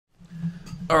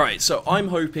Alright, so I'm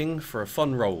hoping for a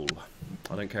fun roll.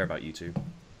 I don't care about you two.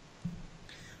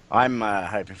 I'm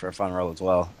hoping for a fun roll as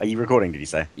well. Are you recording, did you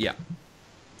say? Yeah.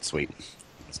 Sweet.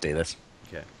 Let's do this.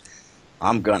 Okay.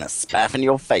 I'm gonna spaff in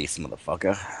your face,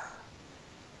 motherfucker.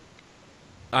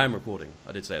 I am recording.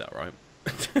 I did say that, right?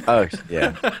 Oh,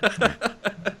 yeah.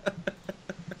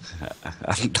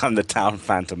 I'm the town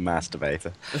phantom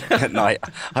masturbator. At night,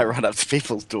 I run up to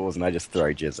people's doors and I just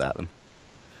throw jizz at them.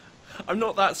 I'm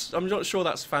not sure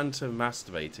that's phantom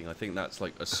masturbating. I think that's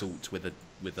like assault with a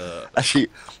Actually,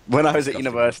 when I was at disgusting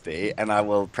university, and I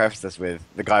will preface this with,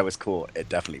 the guy was caught, it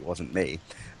definitely wasn't me.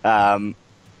 There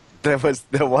was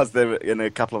in a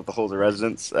couple of the halls of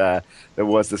residence, there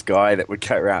was this guy that would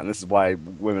go around, and this is why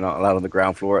women aren't allowed on the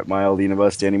ground floor at my old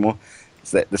university anymore.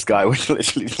 Is that this guy would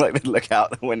literally like look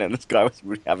out the window, and this guy was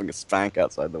really having a spank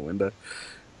outside the window.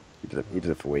 He did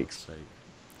it for weeks. sake.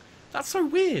 That's so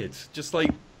weird. Just like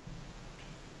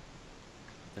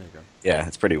there you go. Yeah,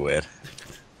 it's pretty weird.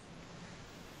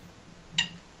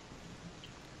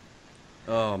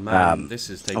 Oh man, this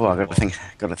is taking. Oh, I a while.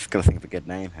 gotta think of a good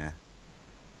name here.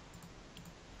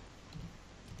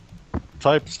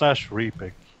 Type slash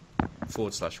repick. /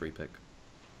 repick.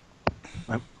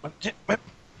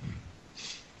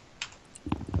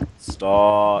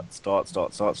 Start. Okay, who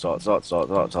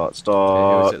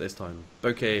is it this time?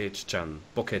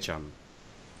 Bokeh-chan.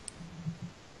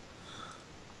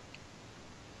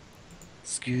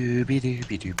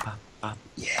 Scooby-Dooby-Doo-Pop-Pop.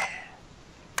 Yeah.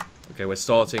 Okay, we're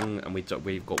starting, and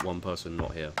we've got one person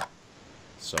not here.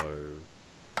 So,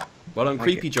 well done,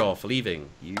 Creepy Jar, for leaving.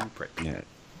 You prick. Yeah.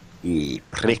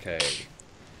 Okay.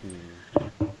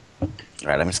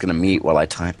 Right, I'm just gonna mute while I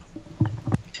type.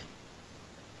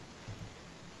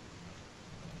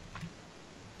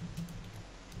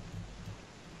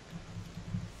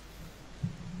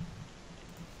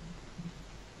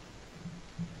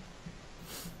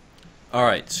 All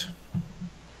right.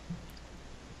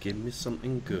 Give me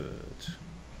something good.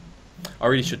 I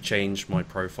really should change my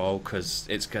profile because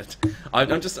it's good. I'm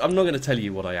not going to tell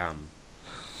you what I am,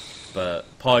 but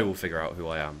Pi will figure out who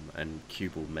I am, and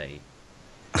Cueball may.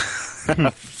 I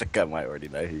think I might already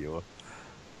know who you are.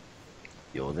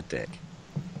 You're the dick.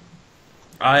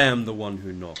 I am the one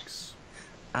who knocks.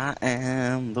 I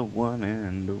am the one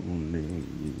and only.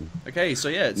 Okay, so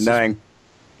yeah, it's Knowing.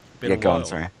 been Yeah, a go while. on,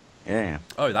 sorry. Yeah.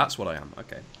 Oh, that's what I am.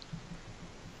 Okay.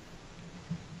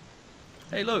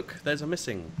 Hey, look, there's a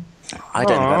missing. I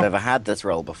don't think Aw. I've ever had this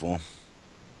role before.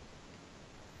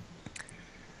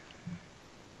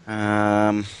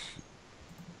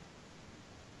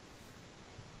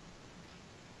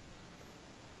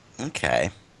 Okay.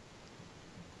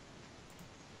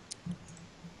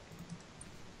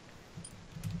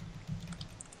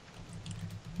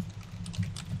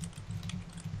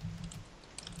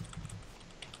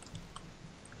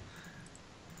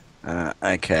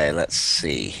 Okay, let's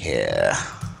see here.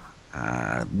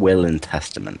 Will and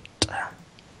Testament. I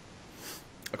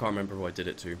can't remember who I did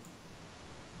it to.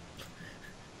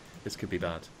 This could be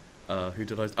bad. Who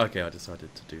did I? Okay, I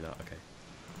decided to do that. Okay.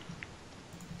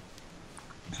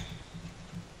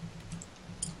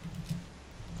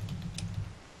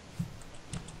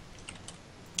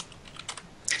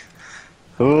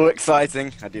 Oh,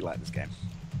 exciting. I do like this game.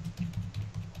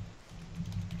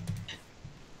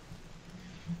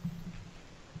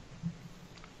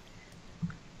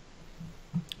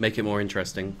 Make it more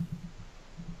interesting.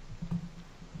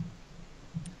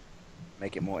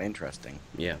 Make it more interesting.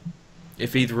 Yeah.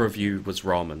 If either of you was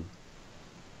ramen.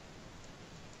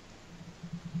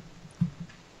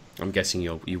 I'm guessing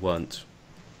you weren't.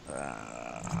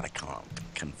 I can't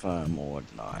confirm or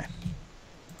deny.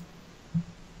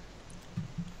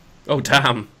 Oh,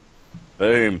 damn!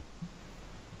 Boom.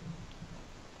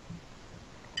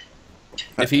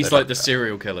 If he's like the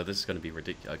serial killer, this is going to be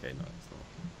ridiculous. Okay, no, it's not.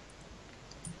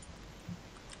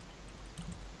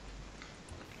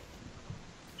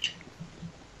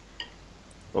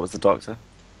 What was the doctor?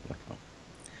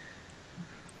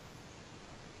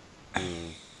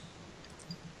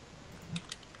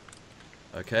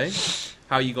 Okay.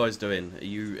 How are you guys doing? Have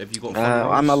you got fun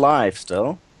I'm rolls? alive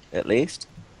still, at least.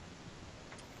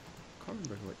 Can't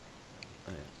remember who it.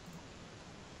 Oh,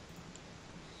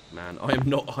 yeah. Man, I'm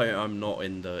not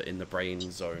in the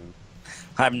brain zone.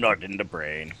 I'm not in the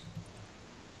brain.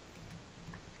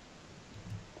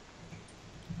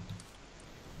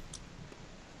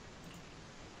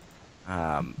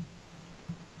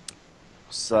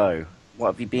 So, what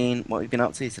have you been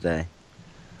up to today?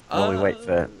 While we wait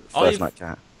for first night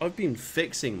chat. I've been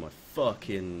fixing my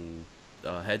fucking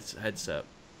headset.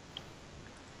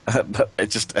 But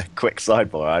it's just a quick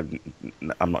sidebar.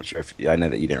 I'm not sure if I know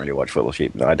that you didn't really watch football,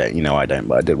 sheep. I don't. You know, I don't.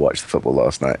 But I did watch the football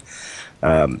last night.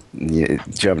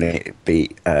 Germany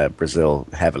beat Brazil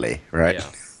heavily, right?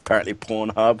 Yeah. Apparently,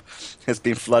 Pornhub has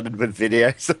been flooded with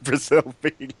videos of Brazil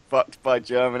being fucked by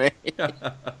Germany.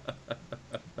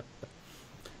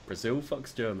 Brazil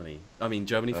fucks Germany. I mean,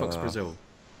 Germany fucks Brazil.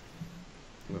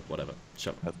 Whatever.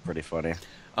 Shut up. That's pretty funny.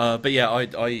 But yeah,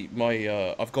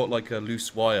 I've got like a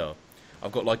loose wire.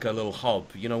 I've got like a little hub.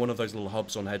 You know, one of those little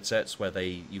hubs on headsets where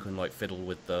you can like fiddle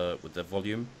with the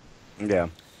volume. Yeah.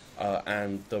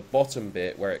 And the bottom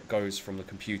bit where it goes from the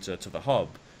computer to the hub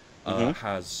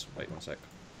has. Wait 1 sec.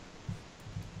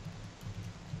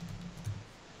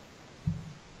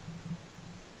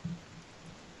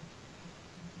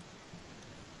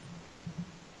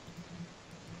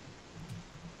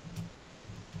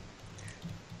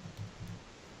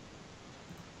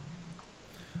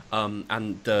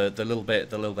 And the little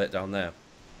bit down there.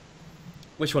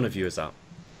 Which one of you is that?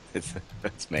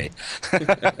 It's me.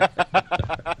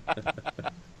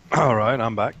 All right,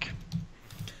 I'm back.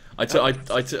 I took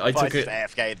Vice it.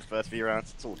 AFK the first few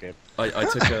rounds. It's all good.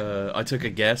 I took a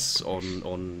guess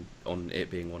on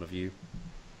it being one of you.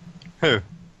 Who?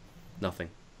 Nothing.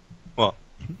 What?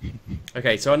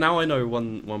 Okay, so now I know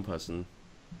one person.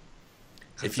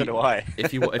 So do I.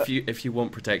 if you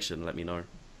want protection, let me know.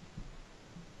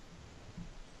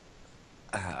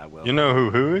 I will. You know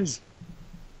who is?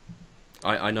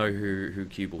 I know who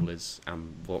Cueball is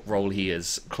and what role he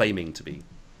is claiming to be.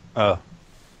 Oh.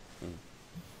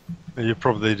 You're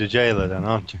probably the jailer then,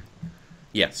 aren't you?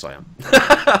 Yes, I am.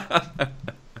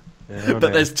 Yeah,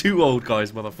 But there's two old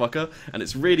guys, motherfucker, and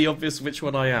it's really obvious which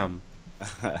one I am.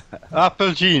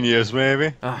 Apple Genius,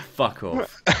 maybe. Ah, fuck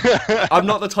off. I'm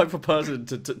not the type of person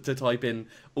to type in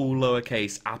all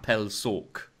lowercase Appel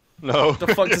Sork. No. The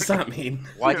fuck does that mean?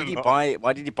 Why did you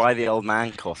buy the old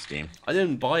man costume? I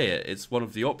didn't buy it. It's one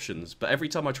of the options. But every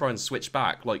time I try and switch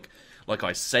back, like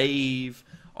I save,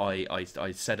 I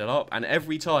set it up, and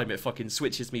every time it fucking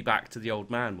switches me back to the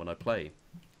old man when I play.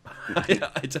 I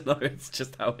don't know. It's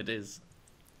just how it is.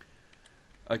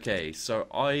 Okay, so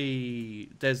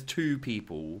there's two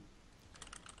people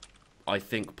I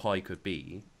think Pie could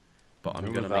be, but I'm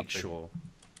Who gonna would that make be? sure.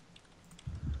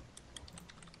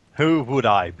 Who would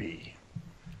I be?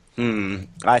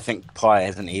 I think Pie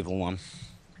is an evil one.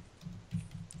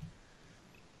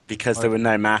 Because there were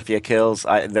no Mafia kills,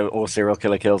 there were all serial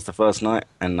killer kills the first night,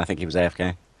 and I think he was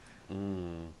AFK.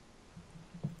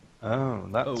 Oh,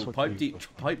 that's Oh, what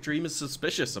Pipe Dream is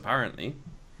suspicious, apparently.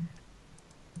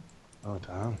 Oh,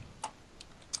 damn.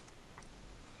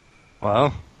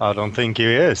 Well, I don't think he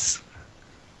is.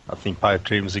 I think Pipe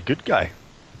Dream's a good guy.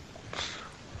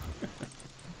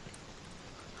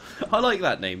 I like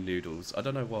that name, Noodles. I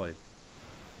don't know why.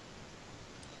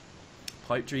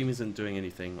 Pipe Dream isn't doing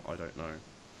anything. I don't know.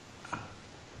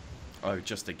 Oh,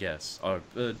 just a guess. Oh,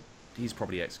 he's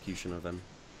probably Executioner then,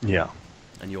 Yeah,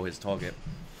 and you're his target.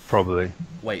 probably.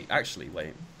 Wait, actually,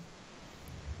 wait.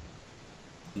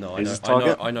 No, Who's his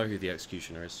target? I know who the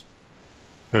Executioner is.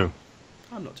 Who?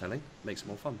 I'm not telling. Makes it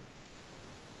more fun.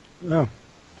 No.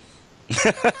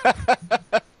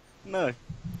 No.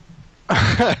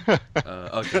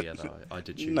 Okay, yeah, no, I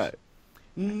did choose. No.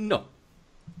 No.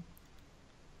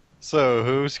 So,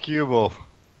 who's Cueball?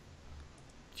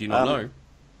 Do you not know?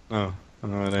 Oh, I have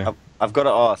no idea. I've got to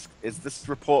ask, is this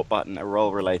report button a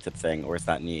role-related thing, or is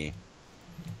that new?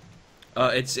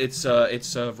 It's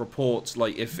a report,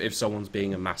 like if someone's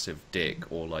being a massive dick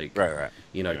or like Right.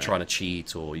 you know Right. trying to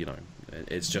cheat, or you know,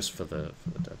 it's just for the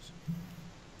devs.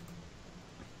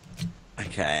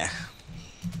 Okay.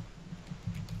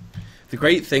 The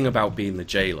great thing about being the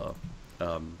jailer,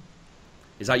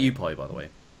 is that you, Pie, by the way?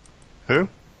 Who?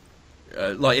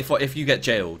 Like if you get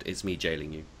jailed, it's me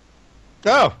jailing you.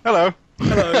 Oh, hello.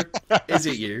 Hello, is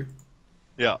it you?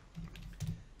 Yeah.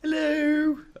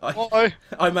 Hello. Hi.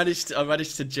 I managed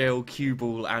to jail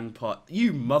Cueball and Pie.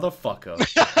 You motherfucker.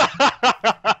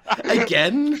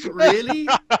 Again? Really?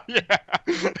 Yeah.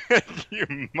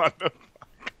 You mother.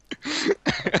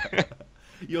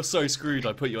 You're so screwed.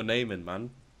 I put your name in, man.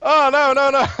 Oh, no.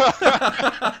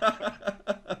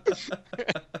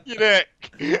 You dick.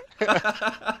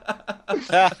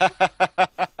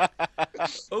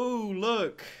 Oh,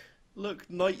 look,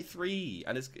 night 3,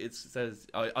 and it says.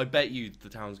 I bet you the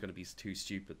town's gonna be too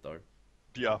stupid though.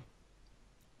 Yeah.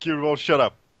 Cueball, shut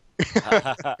up.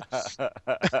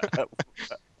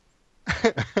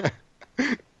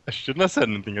 I shouldn't have said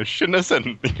anything.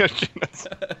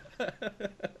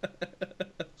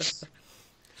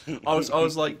 I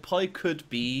was like, Pie could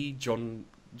be John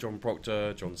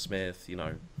Proctor, John Smith, you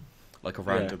know, like a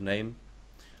random name.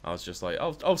 I was just like,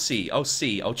 I'll see, I'll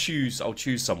choose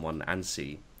someone and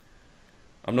see.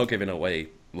 I'm not giving away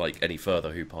like any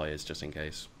further who Pie is, just in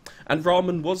case. And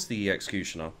Ramen was the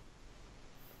executioner,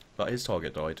 but his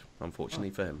target died,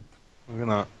 unfortunately for him. Look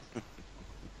at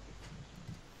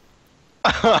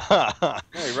that.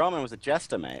 Hey, Ramen was a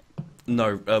jester, mate.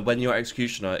 No, when you're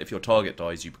executioner, if your target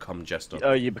dies, you become jester.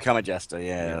 Oh, you become a jester.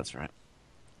 Yeah, Yeah. that's right.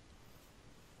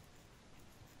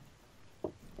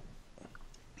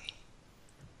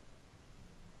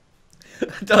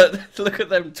 Look at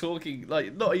them talking,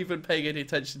 like not even paying any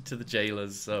attention to the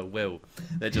jailer's will.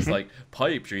 They're just like,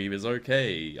 pipe dream is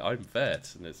okay. I'm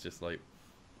vet, and it's just like.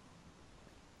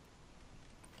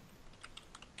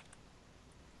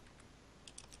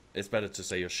 It's better to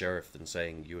say you're sheriff than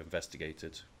saying you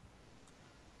investigated.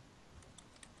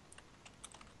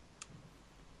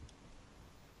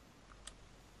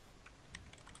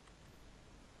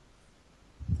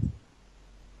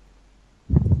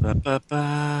 Ba, ba,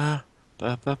 ba,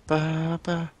 ba, ba, ba,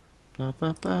 ba, ba,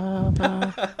 ba, ba,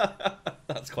 ba.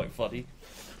 That's quite funny.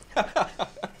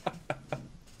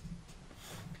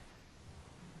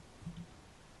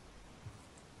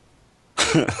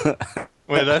 Wait,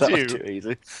 that's That was you. too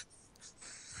easy.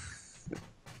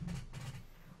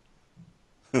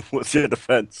 What's your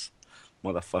defense,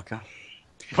 motherfucker?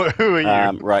 Who are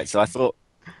you? Right, so I thought.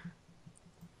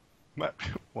 What?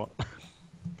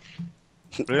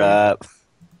 Really?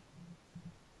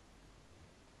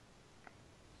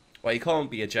 Well, you can't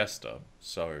be a jester,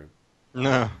 so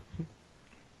No.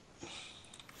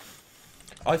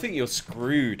 I think you're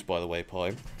screwed. By the way,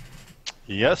 Pie.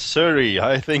 Yes, sirree.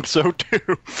 I think so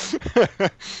too.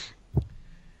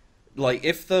 Like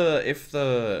if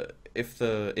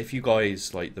you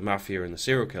guys like the Mafia and the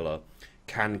serial killer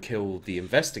can kill the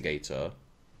investigator,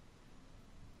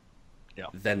 Yeah.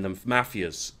 then the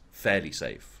Mafia's fairly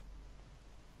safe.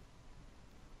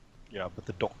 Yeah, but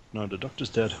the doctor's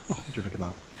dead. What do you think of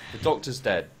that? The doctor's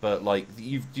dead, but like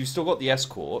you've still got the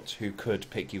escort who could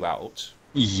pick you out.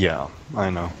 Yeah, I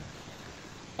know.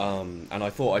 And I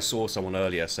thought I saw someone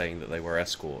earlier saying that they were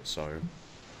escorts, so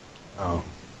Oh.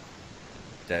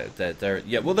 they're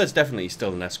yeah. Well, there's definitely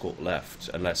still an escort left,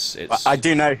 unless it's I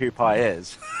do know who Pi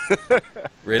is.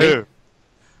 really. Who?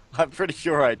 I'm pretty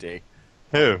sure I do.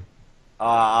 Who?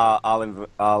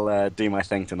 I'll do my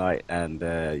thing tonight, and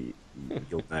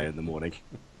you'll know in the morning.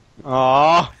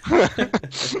 Aww.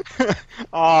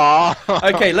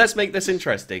 Aww. Okay, let's make this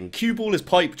interesting. Cueball is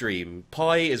Pipe Dream.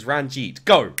 Pie is Ranjit.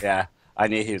 Go. Yeah, I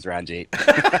knew he was Ranjit.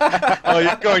 Oh,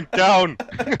 you're going down.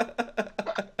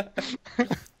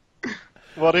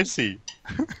 What is he?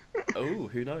 Oh,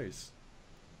 who knows?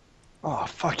 Oh,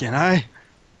 fucking A.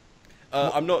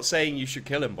 I'm not saying you should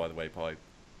kill him, by the way, Pie.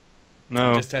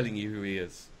 No. I'm just telling you who he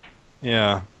is.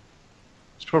 Yeah.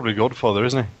 He's probably Godfather,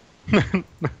 isn't he?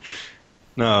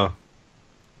 No.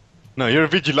 No, you're a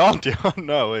vigilante. Oh,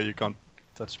 no, you can't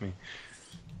touch me.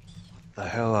 What the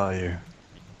hell are you?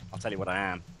 I'll tell you what I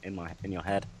am in your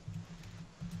head.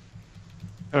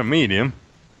 You're a medium.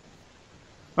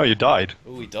 Oh, you died.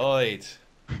 Oh, he died.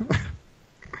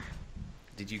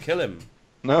 Did you kill him?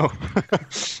 No.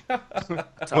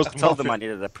 I told them I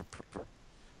needed a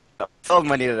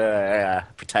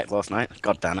protect last night.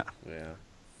 God damn it. Yeah.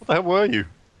 What the hell were you?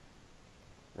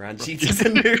 Ranjit is a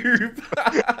noob.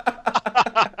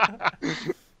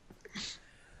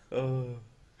 Oh.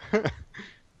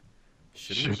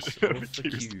 Shouldn't Shouldn't have have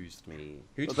accused me.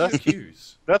 Who did Well, you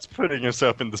accuse? That's putting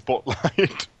yourself in the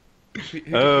spotlight. Who did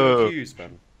you Oh. accuse,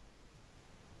 man?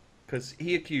 Because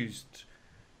he accused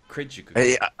Kridjiku.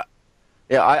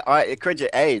 Cridget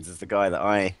AIDS is the guy that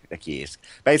I accused.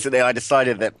 Basically, I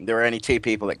decided that there were only two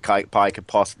people that Pi could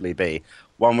possibly be.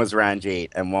 One was Ranjit,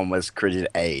 and one was Cridget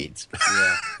AIDS.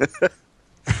 Yeah.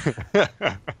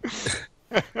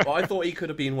 Well, I thought he could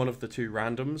have been one of the two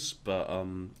randoms, but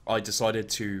I decided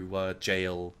to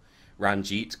jail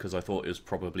Ranjit because I thought it was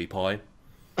probably Pi.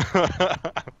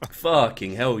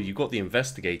 Fucking hell, you got the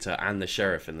investigator and the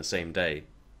sheriff in the same day.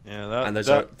 Yeah, that, And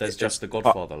that, there's just the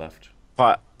Godfather left.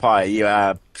 Pi, you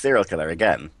serial killer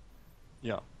again.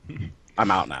 yeah.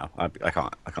 I'm out now. I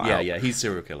can't. Yeah, help. yeah, he's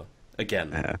serial killer again.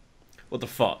 Yeah. What the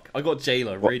fuck? I got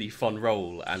jailer, really fun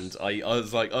role, and I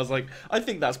was like, I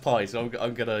think that's Pi, so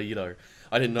I'm gonna,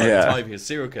 I didn't know at the time he was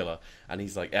serial killer, and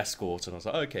he's like escort, and I was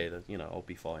like, okay, then, I'll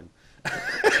be fine.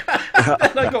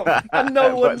 and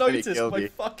no one What's really noticed killed my you?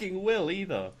 fucking will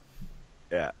either.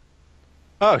 Yeah.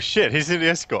 Oh shit, he's in the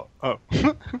escort. Oh.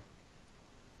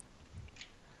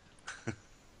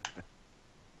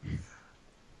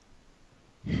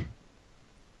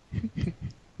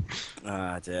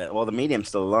 Dear. Well, the medium's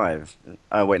still alive.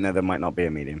 Oh wait, no, there might not be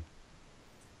a medium.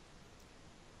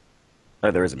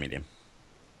 Oh, there is a medium.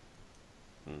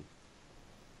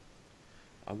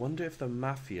 I wonder if the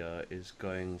Mafia is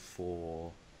going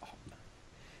for... Oh, man.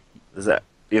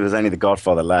 There's only the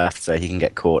Godfather left, so he can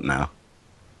get caught now.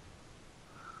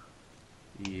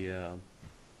 Yeah.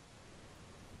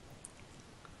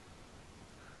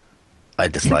 I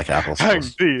dislike apple Hang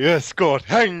sauce. the escort!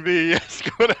 Hang the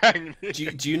escort! Hang the...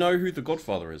 Do you know who the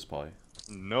Godfather is, Pi?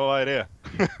 No idea.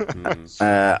 Hmm.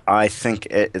 I think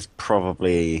it is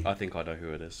probably. I think I know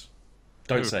who it is.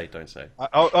 Don't Who? say, don't say.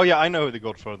 Oh yeah, I know who the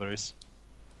Godfather is.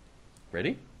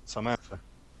 Really? Samantha.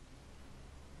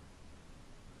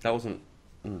 That wasn't...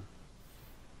 Mm.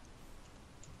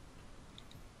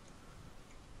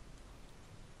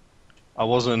 I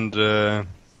wasn't AFK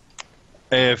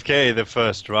the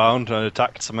first round. I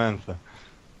attacked Samantha.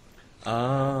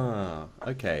 Ah,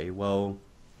 okay, well...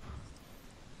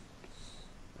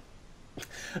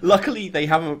 Luckily, they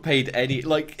haven't paid any...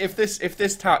 Like, if me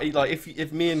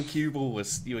and Cueball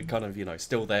was, you were kind of,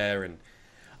 still there, and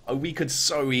we could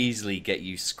so easily get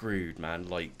you screwed, man,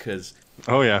 like, because...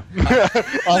 Oh yeah.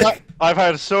 I've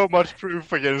had so much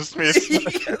proof against me.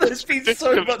 Yeah, there's been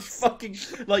so much fucking...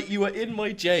 Like, you were in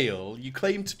my jail, you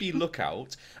claimed to be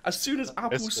Lookout. As soon as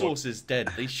Applesauce is dead,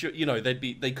 they should,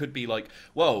 they could be like,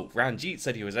 well, Ranjit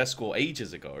said he was escort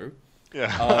ages ago.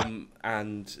 Yeah.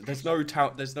 And there's no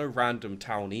random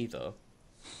town either.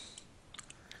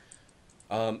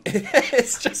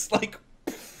 It's just like...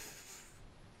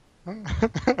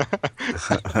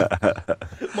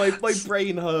 my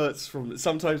brain hurts from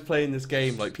sometimes playing this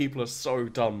game. Like, people are so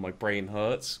dumb, my brain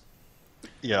hurts.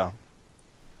 Yeah.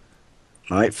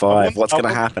 Night 5. What's going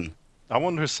to happen? I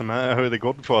wonder who the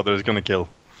Godfather is going to kill.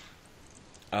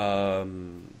 I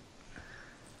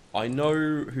know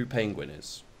who Penguin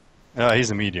is.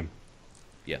 He's a medium.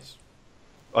 Yes.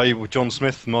 John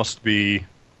Smith must be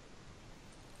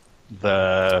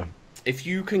the... If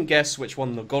you can guess which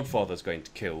one the Godfather's going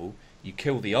to kill, you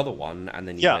kill the other one, and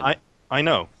then you win. Yeah, I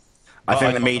know. I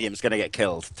think I- the medium's going to get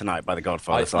killed tonight by the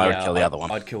Godfather, so I would kill the other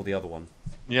one. I'd kill the other one.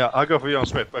 Yeah, I'll go for John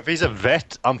Smith. But if he's a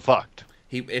vet, I'm fucked.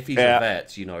 If he's a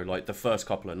vet, like the first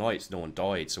couple of nights, no one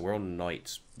died, so we're on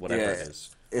night whatever it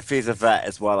is. If he's a vet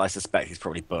as well, I suspect he's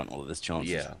probably burnt all of his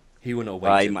chances. Yeah, he wouldn't have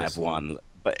waited. He might this have long. won,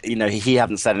 but he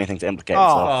hasn't said anything to implicate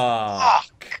himself. Ah.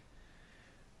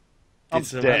 I'm Did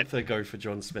Samantha go for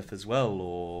John Smith as well,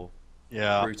 or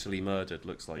Yeah. brutally murdered?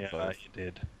 Looks like Yeah, both. you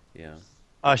did. Yeah.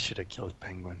 I should have killed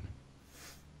Penguin.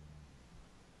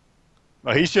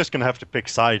 Well, he's just gonna have to pick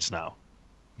sides now.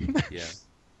 Yeah.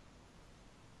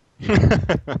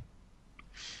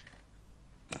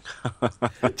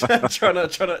 trying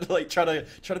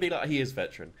to be like he is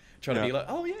veteran. Trying to be like,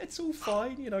 oh yeah, it's all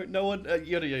fine. No one.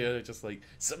 Just like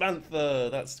Samantha.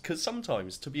 That's because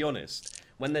sometimes, to be honest,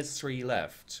 when there's 3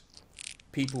 left,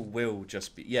 people will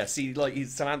just be See, like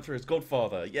Samantha is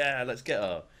Godfather. Yeah, let's get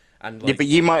her. And Yeah, but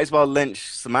you might as well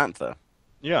lynch Samantha.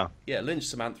 Yeah. yeah, lynch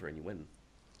Samantha and you win.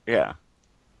 Yeah.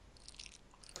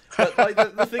 But like,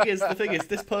 the thing is,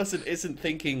 this person isn't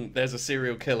thinking there's a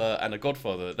serial killer and a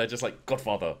Godfather. They're just like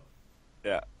Godfather.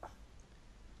 Yeah.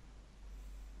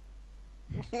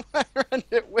 And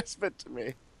it whispered to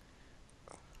me.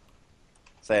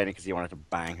 Say only because you wanted to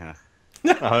bang her.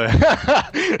 Oh, yeah.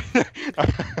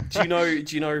 Do you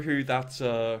know who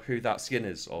that skin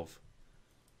is of?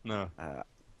 No.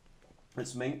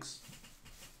 It's Minx.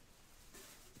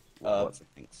 What's it?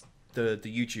 Thanks. The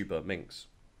YouTuber Minx.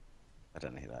 I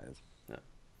don't know who that is.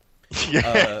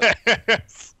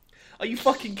 Yes. Are you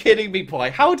fucking kidding me, Pie?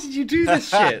 How did you do this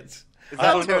shit? Is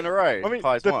that 2 in a row? I mean,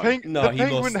 Pies the, won. No, he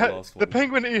lost the last the one.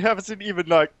 penguin he hasn't even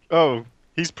like. Oh,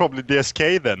 he's probably the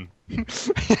SK then.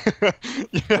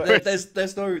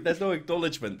 There's no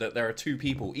acknowledgement that there are 2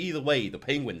 people. Either way, the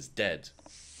penguin's dead.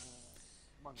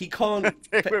 He can't.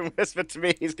 Penguin whispered to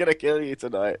me he's gonna kill you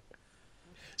tonight.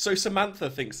 So Samantha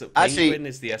thinks that Actually, Penguin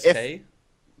is the SK.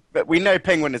 But we know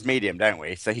Penguin is medium, don't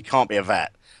we? So he can't be a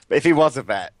vet. But if he was a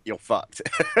vet, you're fucked.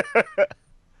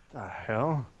 The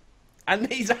hell?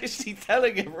 And he's actually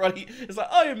telling him, right? It's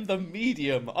like, I am the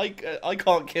medium. I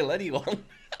can't kill anyone.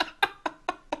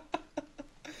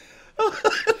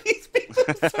 These people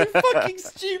are so fucking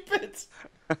stupid.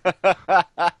 Oh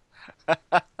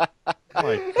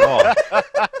my god.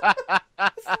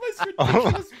 That's the most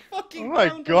ridiculous fucking Oh my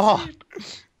round I've god.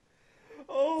 seen.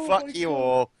 Oh Fuck my you God.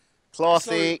 all.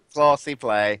 Classy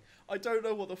play. I don't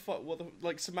know what the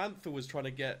like Samantha was trying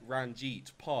to get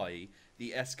Ranjit Pai,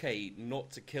 the SK, not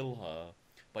to kill her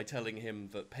by telling him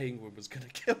that Penguin was going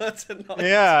to kill her tonight.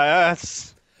 Yeah,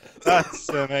 that's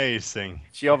amazing.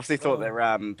 She obviously thought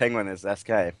that Penguin is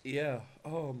SK. Yeah.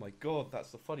 Oh my God,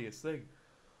 that's the funniest thing.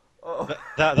 Oh,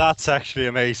 That's actually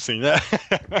amazing.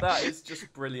 that is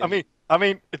just brilliant. I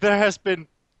mean, there has been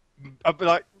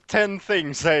like 10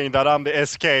 things saying that I'm the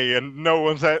SK, and no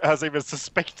one has even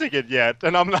suspected it yet.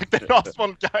 And I'm like the last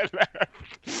one guy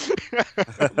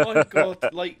left. My God,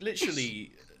 like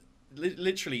literally,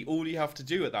 all you have to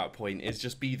do at that point is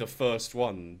just be the first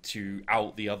one to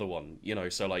out the other one. You know,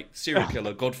 so like serial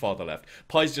killer, Godfather left.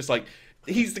 Pie's just like,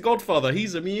 he's the Godfather,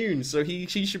 he's immune, so he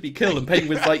should be killed. And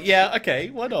Penguin's like, yeah, okay,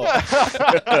 why not?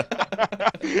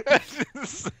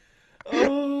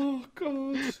 Oh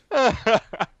God.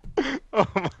 Oh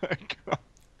my god.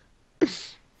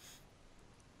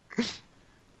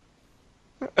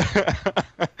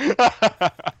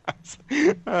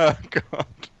 Oh god.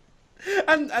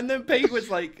 And then Penguin's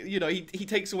like, you know, he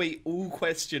takes away all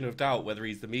question of doubt whether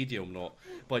he's the medium or not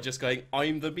by just going,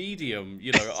 I'm the medium,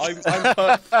 you know,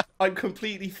 I'm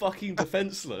completely fucking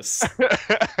defenseless.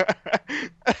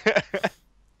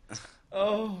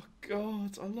 Oh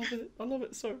God, I love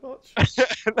it so much.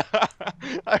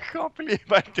 I can't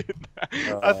believe I did that.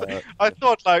 I Uh,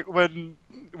 thought like when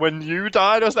you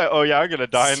died, I was like, oh yeah, I'm gonna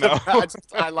die now.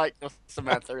 I like the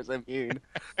Samantha is immune.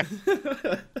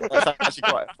 That's actually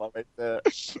quite funny.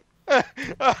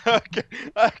 Okay,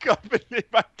 I can't believe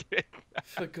I did that.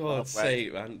 For God's Oh,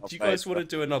 sake, man. I'll Do you play guys it. want to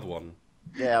do another one?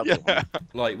 Yeah, I'll do one. Yeah.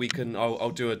 Like we can,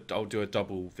 I'll do a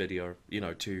double video, you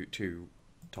know, two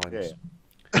times. Yeah.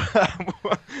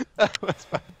 That was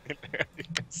fucking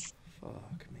hilarious.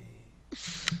 Fuck me.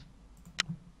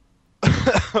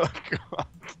 Oh god.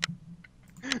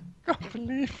 Can't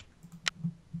believe.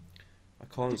 I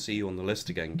can't see you on the list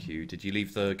again, Q. Did you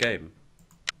leave the game?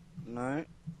 No.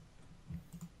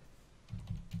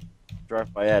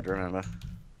 Drive by Ed, remember?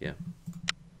 Yeah.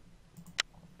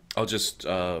 I'll just,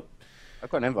 I've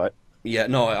got an invite. yeah,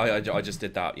 no, I just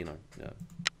did that, you know. Yeah.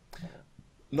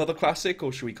 Another classic,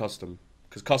 or should we custom?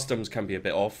 Because customs can be a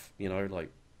bit off, you know, like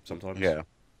sometimes. Yeah.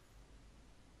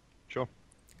 Sure.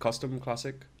 Custom,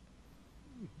 classic.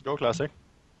 Go classic.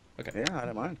 Okay. Yeah, I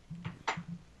don't mind.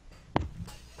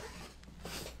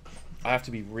 I have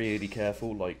to be really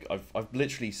careful. Like I've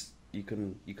literally, you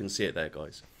can see it there,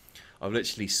 guys. I've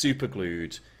literally super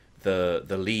glued the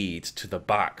lead to the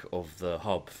back of the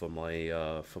hub for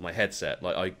my headset.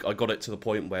 Like I got it to the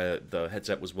point where the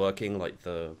headset was working, like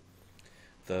the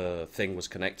thing was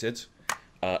connected,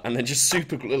 and then just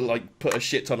super glue, like put a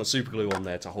shit ton of super glue on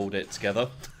there to hold it together.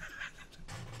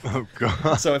 Oh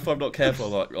god. So if I'm not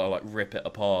careful, I'll like rip it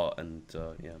apart, and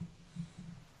yeah.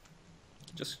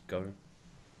 Just go,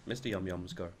 Mr. Yum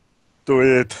Yums, go. Do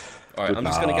it. All right, I'm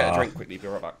just gonna get a drink quickly. Be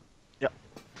right back. Yeah.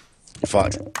 You're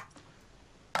fucked.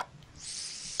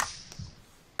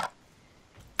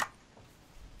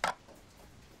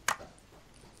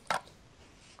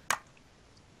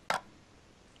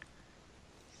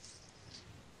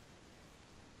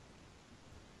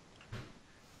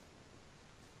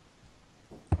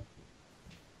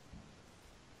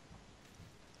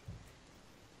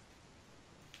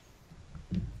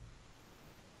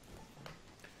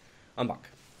 I'm back.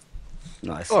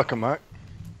 Nice. Welcome back.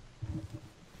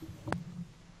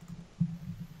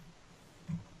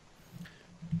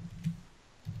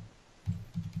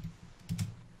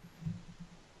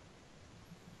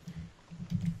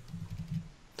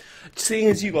 Seeing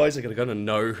as you guys are gonna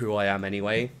know who I am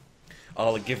anyway,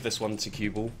 I'll give this one to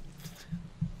Cueball.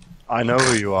 I know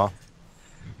who you are.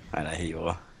 I know who you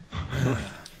are.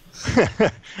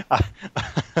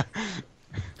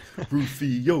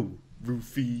 Rufio,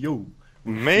 Rufio.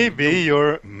 Maybe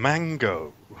you're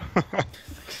Mango.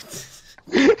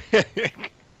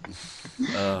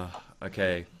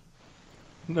 Okay.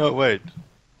 No, wait.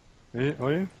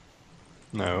 Are you?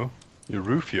 No. You're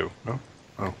Rufio. No?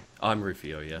 Oh. I'm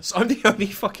Rufio, yes. I'm the only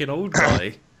fucking old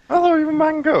guy. I thought you were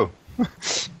Mango.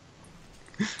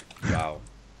 Wow.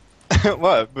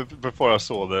 Well, before I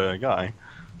saw the guy.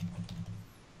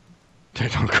 They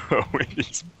don't go in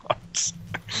these parts.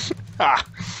 Ah.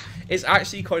 It's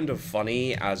actually kind of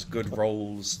funny as good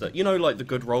roles that, you know, like the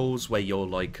good roles where you're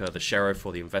like the sheriff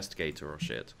or the investigator or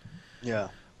shit. Yeah.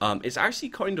 It's actually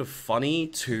kind of funny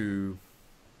to...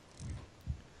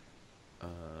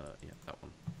 yeah, that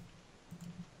one.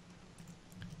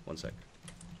 One sec.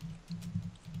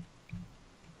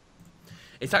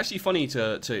 It's actually funny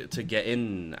to get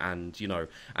in and, you know,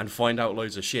 and find out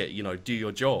loads of shit, you know, do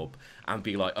your job and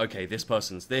be like, okay, this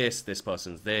person's this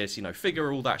this, you know,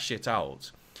 figure all that shit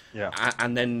out. Yeah.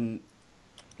 And then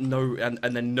and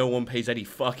then no one pays any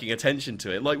fucking attention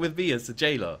to it. Like with me as the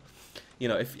jailer. You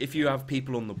know, if you have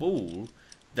people on the ball,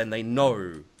 then they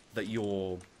know that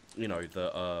you're, you know,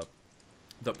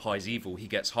 that Pie's evil, he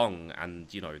gets hung,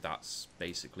 and, you know, that's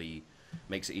basically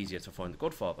makes it easier to find the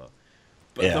Godfather.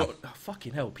 But Yeah.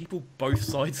 fucking hell, people both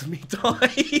sides of me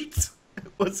died.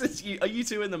 Was this you? Are you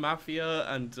two in the Mafia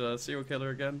and serial killer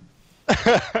again?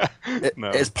 No.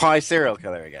 Is Pie serial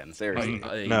killer again? Seriously.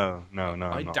 No, I'm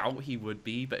I not. doubt he would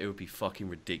be, but it would be fucking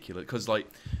ridiculous. Because like,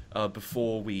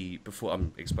 before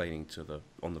I'm explaining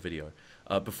on the video,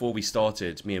 before we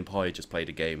started, me and Pi just played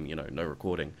a game, no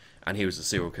recording, and he was a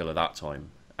serial killer that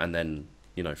time. And then,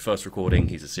 first recording,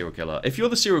 he's a serial killer. If you're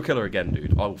the serial killer again,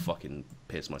 dude, I will fucking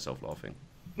piss myself laughing.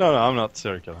 No, I'm not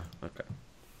serial killer. Okay.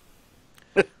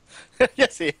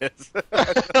 Yes, he is.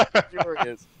 Sure he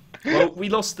is. Well, we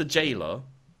lost the jailer,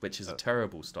 which is a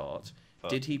terrible start.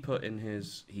 Did he put in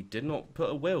his... He did not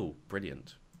put a will.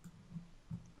 Brilliant.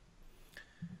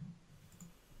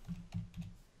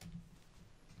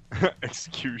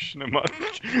 Executioner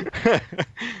much.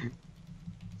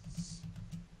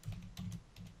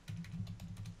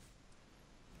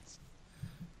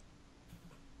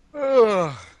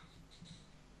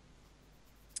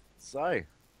 So,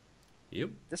 Yep.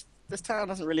 this town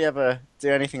doesn't really ever do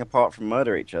anything apart from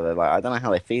murder each other. Like, I don't know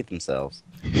how they feed themselves.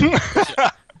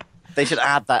 They should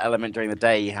add that element during the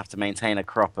day. You have to maintain a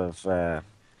crop of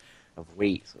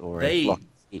wheat or a flock of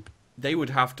sheep. They would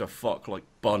have to fuck like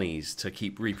bunnies to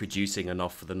keep reproducing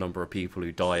enough for the number of people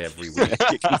who die every week.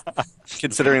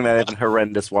 Considering they live in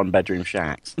horrendous one-bedroom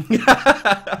shacks.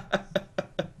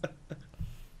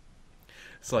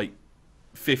 It's like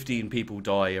 15 people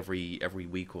die every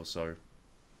week or so.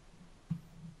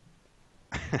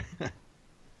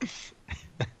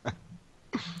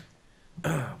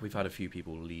 We've had a few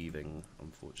people leaving,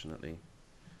 unfortunately.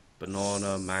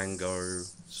 Banana, mango,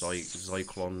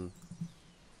 cyclone.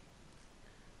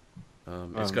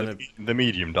 It's gonna. The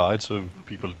medium died, so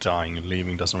people dying and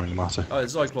leaving doesn't really matter.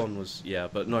 Zyklon was, yeah,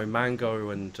 but no,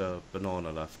 mango and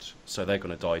banana left, so they're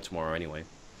gonna die tomorrow anyway.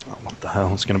 Oh, what the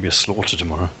hell? It's going to be a slaughter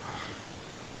tomorrow.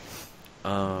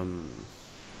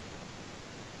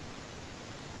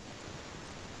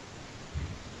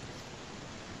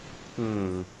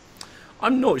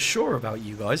 I'm not sure about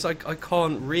you guys. I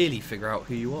can't really figure out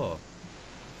who you are.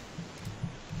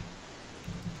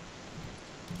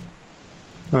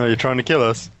 Oh, you're trying to kill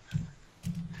us?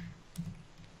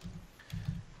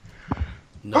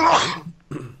 No,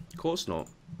 of course not.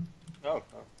 Oh.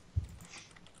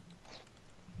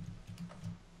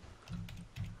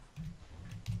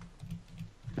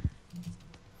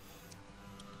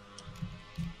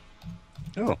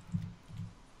 Oh.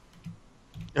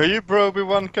 Are you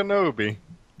Obi-Wan Kenobi?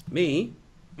 Me?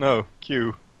 No,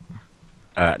 Q.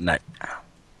 No.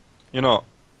 You're not?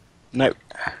 No. You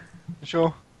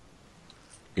sure?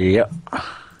 Yep.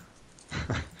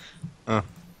 Oh.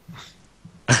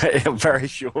 I'm very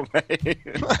sure, mate.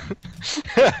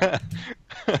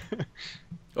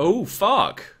 Oh,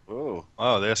 fuck. Oh.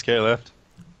 Oh, the SK left.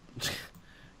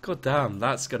 God damn,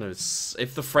 that's gonna...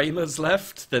 If the framers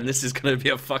left, then this is gonna be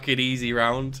a fucking easy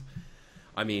round.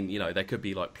 I mean, there could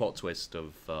be, like, plot twist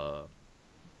of,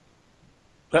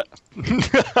 There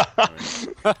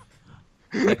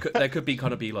could be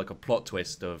kind of be like a plot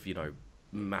twist of,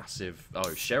 massive...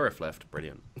 Oh, sheriff left.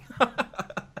 Brilliant.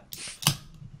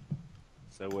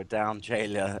 So we're down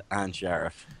jailer and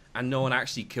sheriff. And no one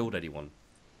actually killed anyone.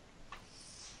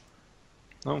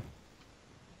 Oh.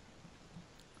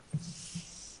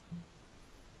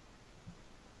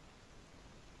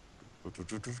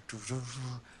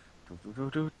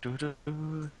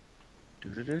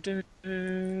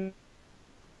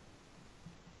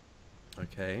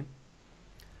 Okay.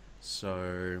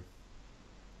 So...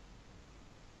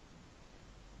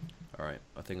 Alright,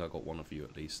 I think I got one of you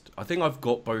at least. I think I've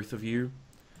got both of you.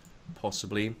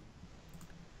 Possibly.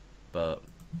 But...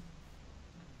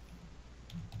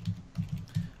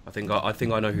 I think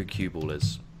I know who Cueball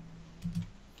is.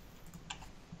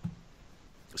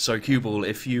 So Cueball,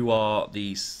 if you are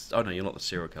the... Oh no, you're not the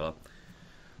serial killer.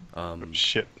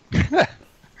 Shit.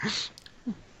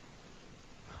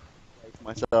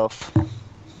 Myself.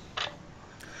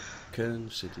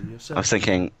 Consider yourself. I was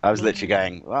thinking, I was literally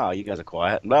going, wow, you guys are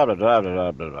quiet. Blah, blah, blah,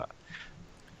 blah, blah, blah.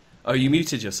 Oh, you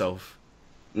muted yourself?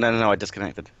 No, I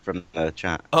disconnected from the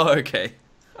chat. Oh, okay.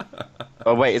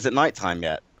 Oh, wait, is it nighttime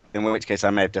yet? In which case I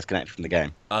may have disconnected from the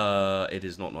game. It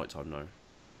is not nighttime, no.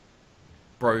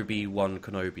 Broby1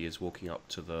 Kenobi is walking up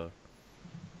to the...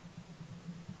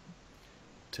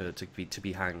 To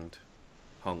be hung.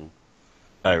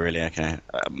 Oh, really? Okay.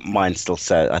 Mine's still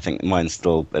set. I think mine's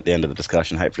still at the end of the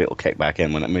discussion. Hopefully it'll kick back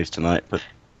in when it moves tonight. But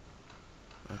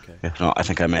Okay. if not, I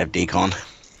think I may have deconned.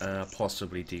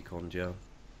 Possibly deconned, yeah.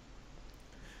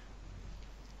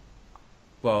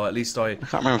 Well, at least I I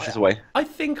can't remember if she's away.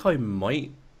 think I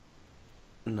might...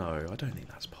 No, I don't think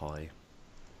that's Pi.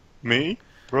 Me?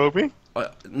 Broby?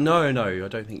 No, I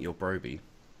don't think you're Broby.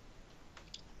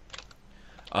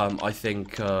 I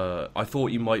think I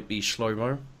thought you might be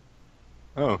Shlomo,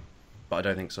 Oh. but I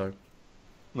don't think so.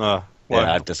 Nah. Why?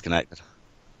 Yeah, I've disconnected.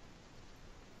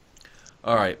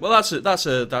 All right. Well, that's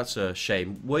a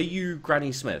shame. Were you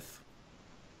Granny Smith?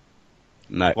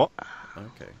 No. What?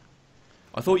 Okay.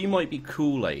 I thought you might be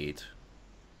Kool-Aid.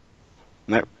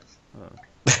 Nope.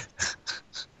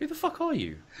 Who the fuck are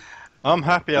you? I'm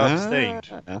happy I abstained.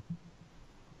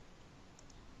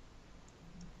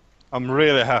 I'm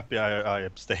really happy I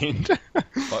abstained.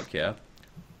 Fuck yeah.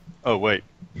 Oh, wait.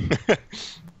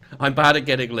 I'm bad at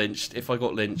getting lynched. If I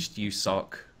got lynched, you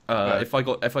suck. Right. If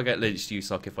I get lynched, you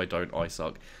suck. If I don't, I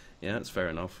suck. Yeah, that's fair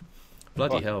enough.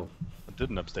 Bloody Fuck. hell. I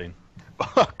didn't abstain.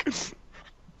 Fuck.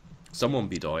 Someone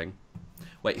be dying.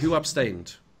 Wait, who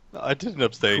abstained? I didn't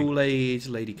abstain. Kool-Aid,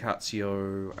 Lady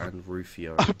Catsio, and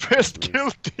Rufio. I pressed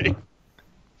guilty.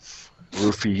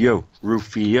 Rufio.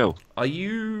 Are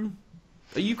you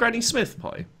Granny Smith,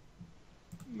 Pie?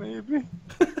 Maybe.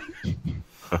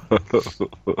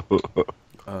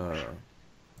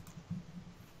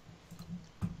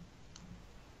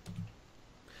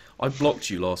 I blocked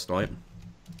you last night.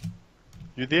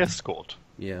 You're the escort.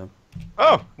 Yeah.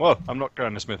 Oh, well, I'm not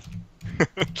Granny Smith.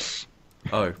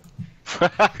 Oh.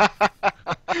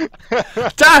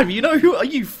 Damn, you know who are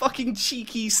you fucking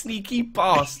cheeky, sneaky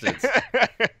bastards?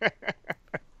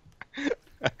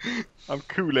 I'm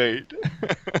Kool-Aid.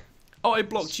 Oh, I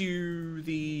blocked you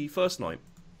the first night.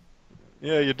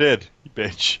 Yeah, you did, you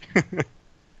bitch.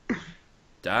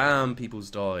 Damn, people's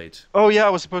died. Oh yeah, I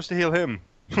was supposed to heal him.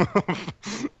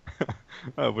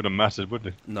 That wouldn't have mattered, would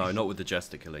it? No, not with the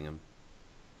Jester killing him.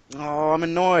 Oh, I'm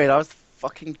annoyed. I was the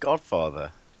fucking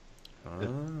Godfather. Ah.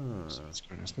 That's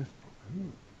Granny Smith.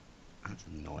 That's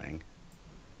annoying.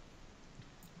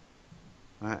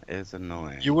 That is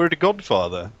annoying. You were the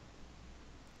Godfather.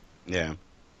 Yeah.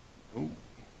 Ooh.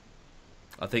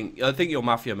 I think your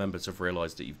Mafia members have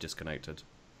realised that you've disconnected.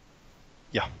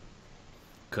 Yeah.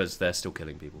 Because they're still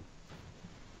killing people.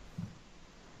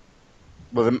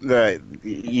 Well,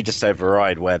 you just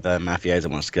override where the mafioso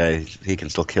wants to go. He can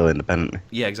still kill independently.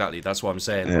 Yeah, exactly. That's what I'm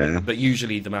saying. Yeah. But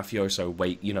usually the mafioso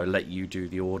let you do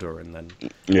the order and then...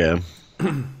 Yeah.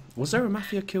 Was there a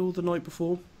Mafia kill the night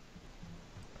before?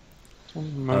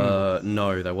 No,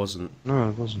 No, there wasn't.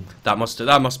 it wasn't. That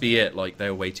must be it. Like, they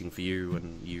were waiting for you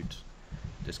and you'd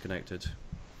disconnected.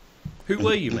 Who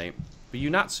were you, mate? Were you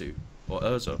Natsu? Or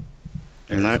Urza?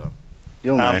 No.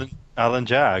 You'll know. Alan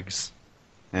Jags.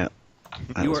 Yeah.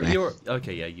 That You was were, me. you were...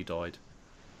 Okay, yeah, you died.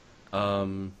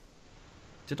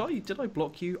 Did I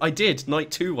block you? I did.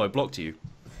 Night 2, I blocked you.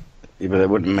 Yeah, but it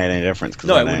wouldn't have made any difference. Cause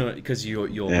No, I it know. wouldn't, because your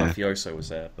Yeah. mafioso was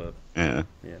there, but... Yeah.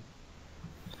 Yeah.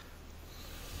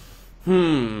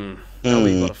 Now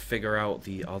we've got to figure out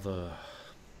the other...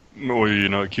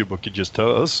 Or Cuba could just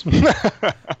tell us.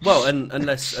 Well,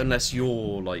 unless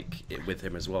you're, like, with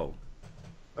him as well.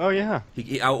 Oh yeah.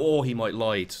 Or he might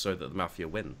lie so that the Mafia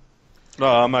win. No,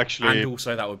 I'm actually. And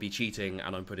also that would be cheating,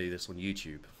 and I'm putting this on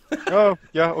YouTube. Oh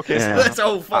yeah. Okay. Yeah. That's a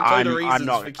whole fuckload of reasons I'm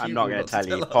not. for I'm Cuba not going not to tell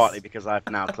you. us. Partly because I've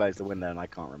now closed the window and I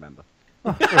can't remember.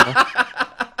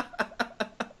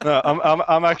 No,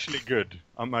 I'm actually good.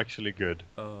 I'm actually good.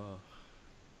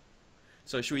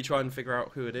 So should we try and figure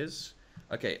out who it is?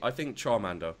 Okay, I think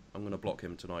Charmander. I'm going to block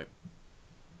him tonight.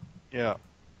 Yeah.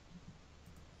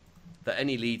 The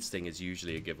any leads thing is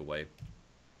usually a giveaway.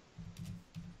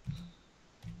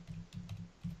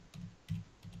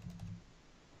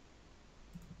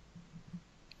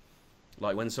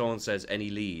 Like when someone says any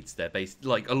leads, they're based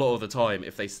like a lot of the time.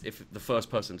 If the first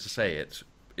person to say it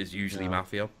is usually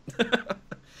Mafia,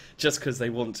 just because they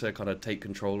want to kind of take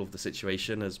control of the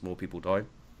situation as more people die.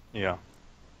 Yeah.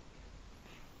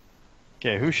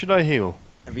 Okay, who should I heal?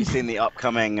 Have you seen the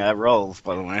upcoming roles,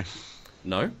 by the way?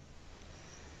 No.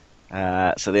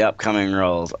 So the upcoming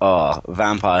roles are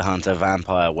Vampire Hunter,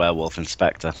 Vampire, Werewolf,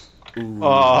 Inspector. Ooh.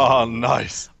 Oh,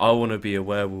 nice. I want to be a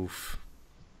werewolf.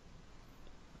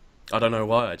 I don't know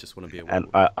why. I just want to be a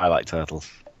werewolf. And I like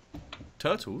turtles.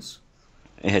 Turtles.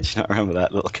 Yeah, do you not remember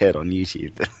that little kid on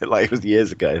YouTube? Like it was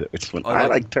years ago that just went, I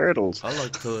like turtles. I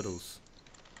like turtles.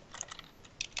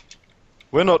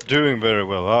 We're not doing very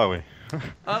well, are we?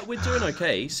 We're doing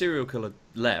okay. Serial killer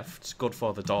left.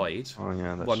 Godfather died. Oh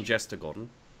yeah, that's One jester gone.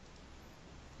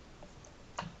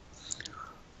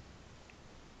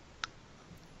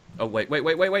 Oh wait.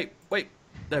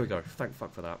 There we go. Thank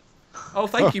fuck for that. Oh,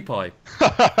 thank you, Pie.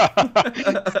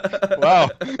 Wow.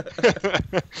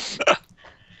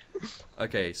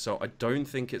 Okay, so I don't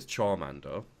think it's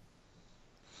Charmander.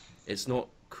 It's not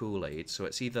Kool-Aid, so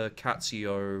it's either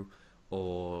Catsio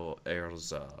or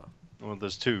Erza. Well,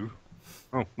 there's two.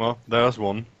 Oh, well, there's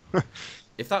one.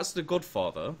 If that's the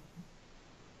Godfather...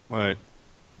 Wait.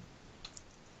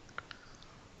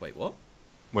 Wait, what?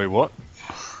 Wait, what?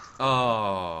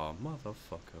 Ah,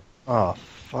 motherfucker. Oh,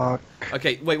 fuck.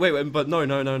 Okay, wait, but no.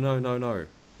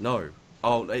 No.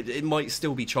 Oh, it might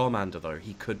still be Charmander, though.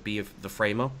 He could be the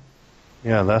framer.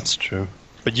 Yeah, that's true.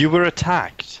 But you were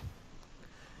attacked.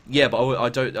 Yeah, but I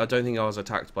don't think I was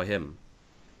attacked by him.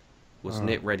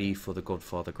 Wasn't it ready for the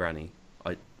Godfather Granny?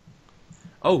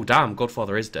 Oh, damn,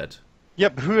 Godfather is dead. Yeah,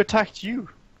 but who attacked you?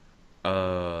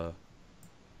 If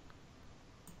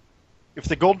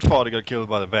the Godfather got killed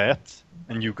by the vet,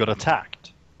 and you got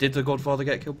attacked. Did the Godfather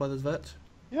get killed by the vet?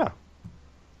 Yeah.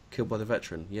 Killed by the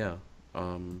veteran, yeah.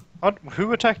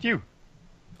 Who attacked you?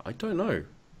 I don't know.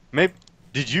 Maybe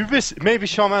maybe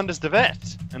Charmander's the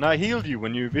vet, and I healed you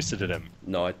when you visited him.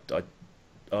 No,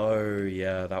 oh,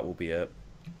 yeah, that will be it.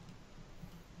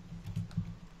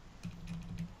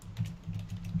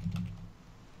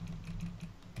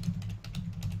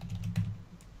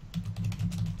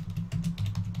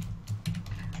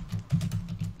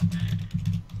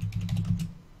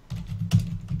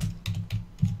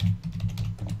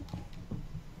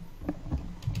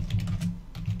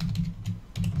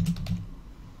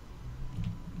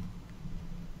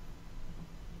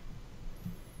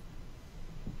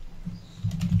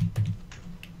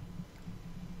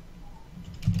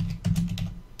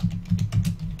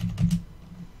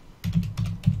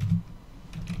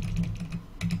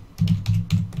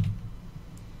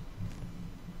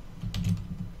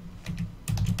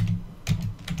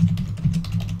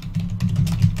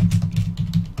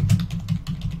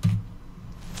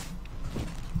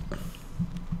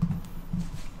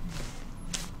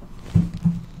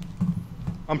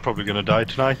 I'm probably gonna die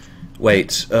tonight.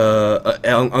 Wait,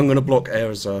 I'm gonna block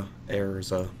Erza.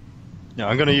 Yeah,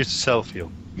 I'm gonna use the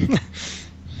self-heal.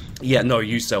 Yeah, no,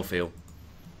 use self-heal.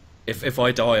 If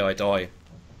I die, I die.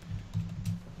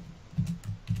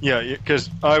 Yeah, because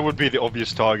I would be the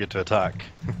obvious target to attack.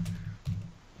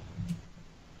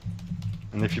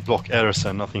 And if you block Erisa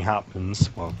and nothing happens,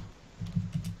 well...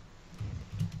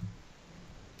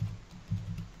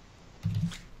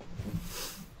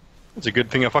 It's a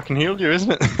good thing I fucking healed you,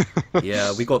 isn't it?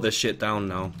 Yeah, we got this shit down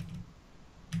now.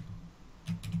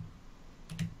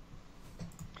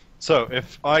 So,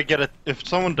 if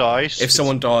someone dies... If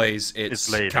someone dies, it's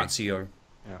lady. Katsuyo.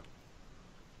 Yeah.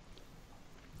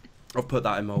 I'll put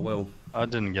that in my will. I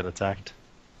didn't get attacked.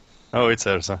 Oh, it's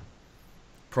Erisa.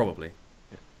 Probably.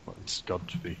 Yeah, well, it's got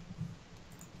to be.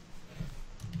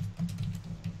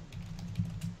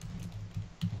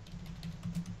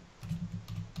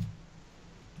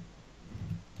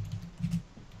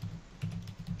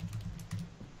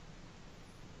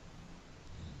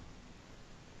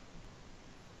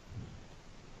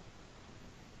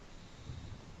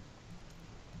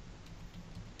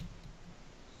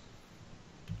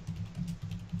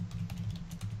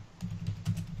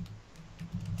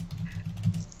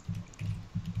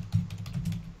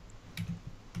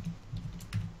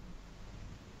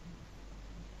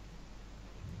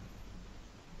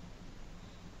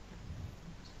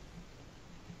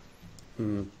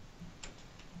 Hmm.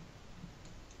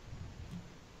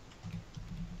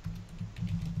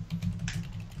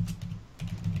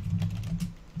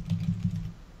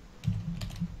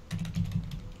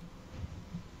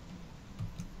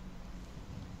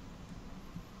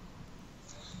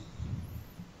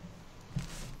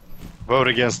 Vote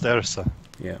against Erisa.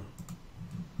 Yeah.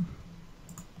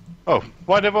 Oh,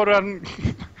 why they vote on...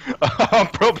 I'm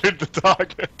probably the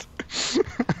target.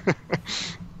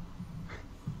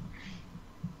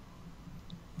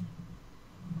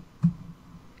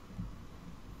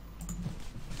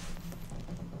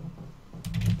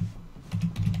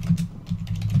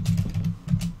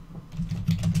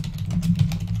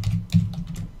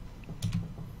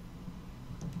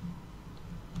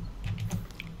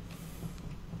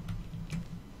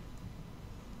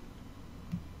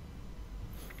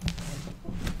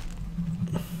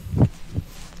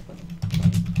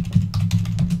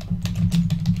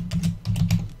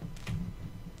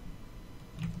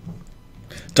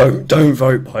 Don't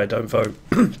vote, Pie, don't vote.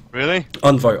 Really?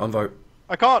 Unvote.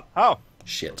 I can't. How?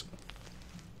 Shit.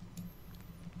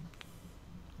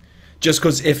 Just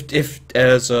because if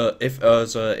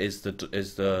Urza is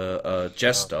the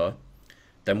jester,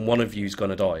 then one of you's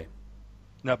gonna die.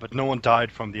 No, but no one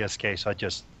died from the SK, so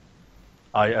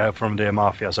from the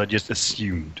Mafia, so I just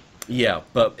assumed. Yeah,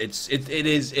 but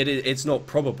it's not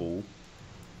probable.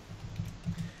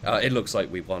 It looks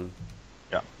like we won.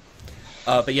 Yeah.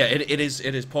 But yeah, it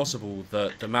is possible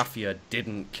that the Mafia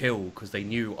didn't kill because they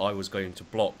knew I was going to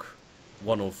block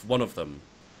one of them.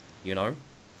 you know.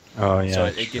 Oh yeah. So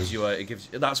it gives you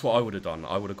that's what I would have done.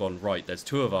 I would have gone, right, there's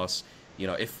two of us, you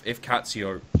know, if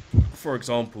Katsuo, for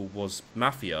example, was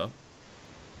Mafia,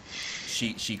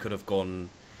 she could have gone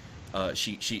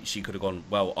she could have gone,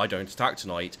 well, I don't attack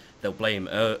tonight, they'll blame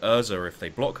Urza if they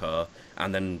block her,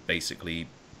 and then basically,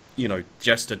 you know,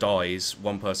 Jester dies,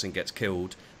 one person gets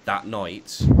killed that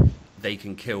night, they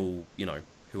can kill, you know,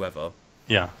 whoever.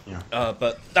 Yeah.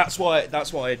 But that's why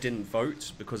I didn't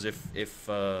vote, because if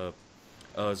Urza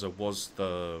was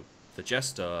the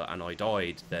Jester and I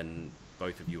died, then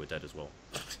both of you were dead as well.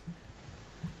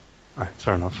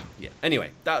 Fair enough. Yeah. Anyway,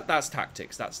 that's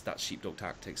tactics. That's sheepdog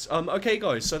tactics. Okay,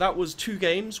 guys. So that was 2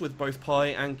 games with both Pie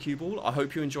and Cueball. I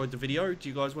hope you enjoyed the video. Do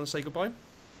you guys want to say goodbye?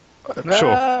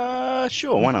 Sure.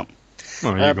 Sure, why not?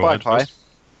 Oh, you go Bye, ahead Pie. first.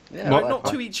 Yeah, Well, bye, not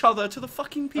Pie. to each other, to the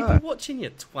fucking people watching,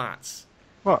 you twats.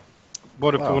 What?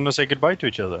 What if we Wow. want to say goodbye to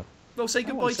each other? Well, say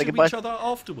goodbye say to goodbye. each other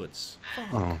afterwards.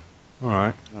 Oh, all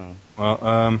right. Oh.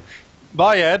 Well,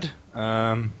 bye, Ed,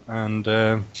 and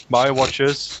bye,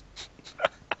 watchers.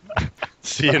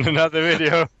 See you in another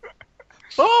video.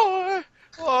 Bye.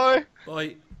 Bye.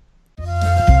 Bye.